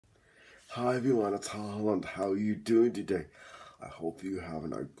Hi everyone, it's Holland. How are you doing today? I hope you're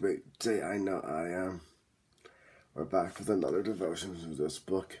having a great day. I know I am. We're back with another devotion from this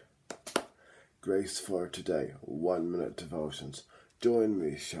book. Grace for Today, 1 minute devotions. Join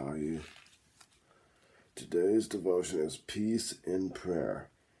me, shall you? Today's devotion is Peace in Prayer.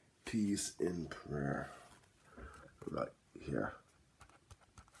 Peace in Prayer. Right here.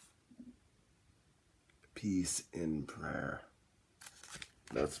 Peace in Prayer.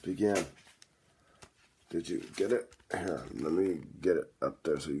 Let's begin. Did you get it? Here, let me get it up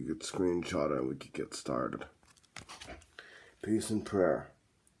there so you could screenshot it and we could get started. Peace in Prayer.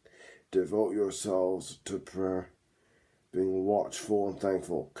 Devote yourselves to prayer, being watchful and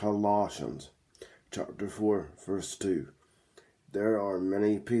thankful. Colossians chapter 4, verse 2. There are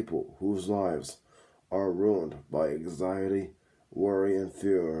many people whose lives are ruined by anxiety, worry, and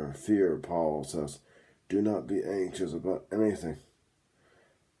fear. Paul says, do not be anxious about anything,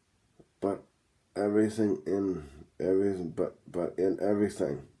 but in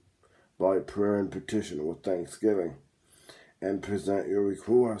everything, by prayer and petition with thanksgiving, and present your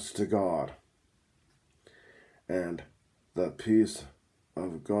requests to God. And the peace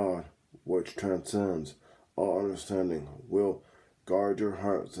of God, which transcends all understanding, will guard your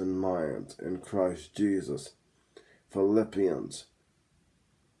hearts and minds in Christ Jesus. Philippians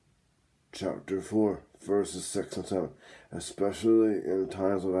chapter 4, verses 6 and 7. Especially in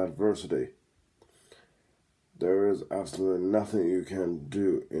times of adversity, there is absolutely nothing you can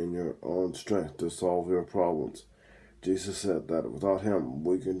do in your own strength to solve your problems. Jesus said that without Him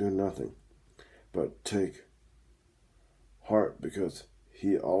we can do nothing. But take heart, because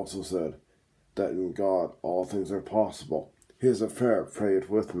He also said that in God all things are possible. Here's a prayer, pray it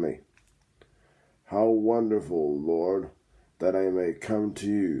with me. How wonderful, Lord, that I may come to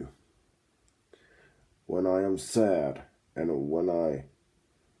you when I am sad and when I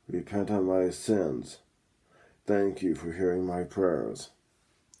repent of my sins. Thank you for hearing my prayers.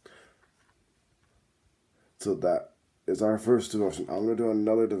 So that is our first devotion. I'm going to do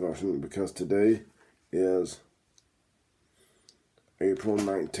another devotion because today is April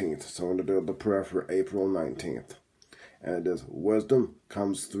 19th. So I'm going to do the prayer for April 19th. And it is, wisdom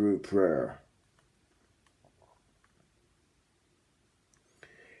comes through prayer.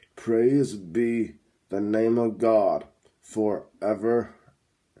 Praise be the name of God forever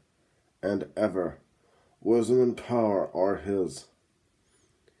and ever. Wisdom and power are His.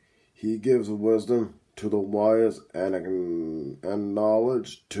 He gives wisdom to the wise and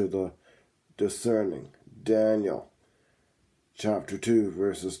knowledge to the discerning. Daniel chapter 2,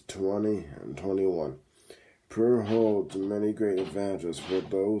 verses 20 and 21. Prayer holds many great advantages for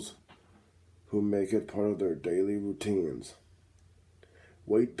those who make it part of their daily routines.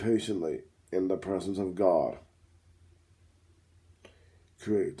 Wait patiently in the presence of God.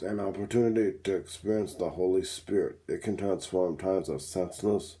 Creates an opportunity to experience the Holy Spirit. It can transform times of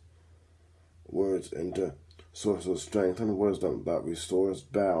senseless words into sources of strength and wisdom that restores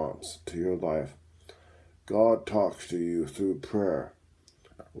balance to your life. God talks to you through prayer,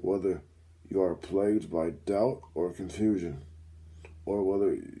 whether you are plagued by doubt or confusion, or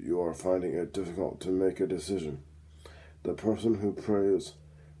whether you are finding it difficult to make a decision. The person who prays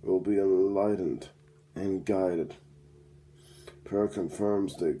will be enlightened and guided. Prayer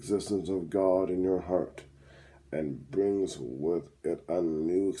confirms the existence of God in your heart and brings with it a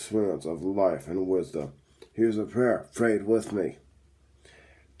new experience of life and wisdom. Here's a prayer. Pray it with me.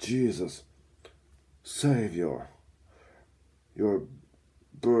 Jesus, Savior, your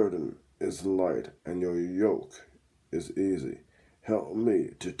burden is light and your yoke is easy. Help me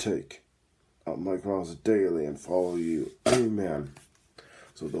to take up my cross daily and follow you. Amen.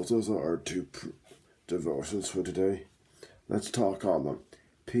 So those are our two devotions for today. Let's talk on them.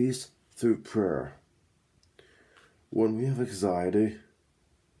 Peace through prayer. When we have anxiety,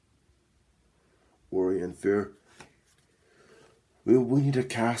 worry, and fear, we need to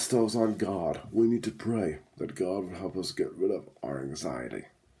cast those on God. We need to pray that God will help us get rid of our anxiety.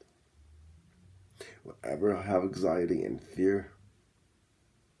 Whenever I have anxiety and fear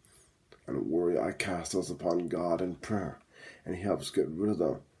and worry, I cast those upon God in prayer, and He helps get rid of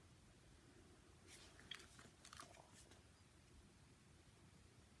them.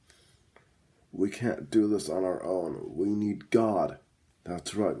 We can't do this on our own. We need God.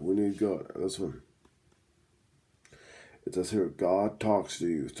 That's right, we need God. This one. It says here, God talks to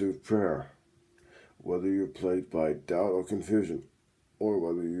you through prayer, whether you're plagued by doubt or confusion, or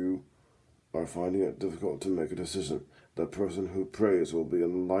whether you are finding it difficult to make a decision. The person who prays will be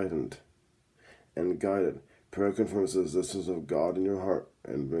enlightened and guided. Prayer confirms the existence of God in your heart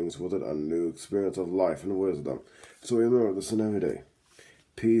and brings with it a new experience of life and wisdom. So remember, listen every day.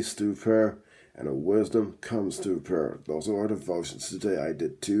 peace through prayer, and wisdom comes through prayer. Those are our devotions today. I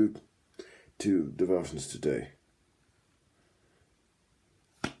did two devotions today.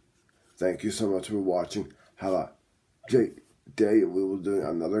 Thank you so much for watching. Have a great day. We will do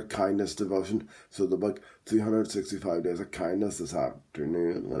another kindness devotion. So the book 365 Days of Kindness this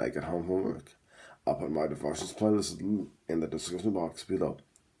afternoon when I get home from work. I'll put my devotions playlist in the description box below.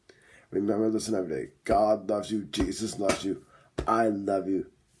 Remember this every day. God loves you. Jesus loves you. I love you.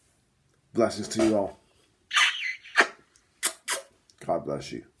 Blessings to you all. God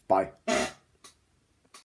bless you. Bye.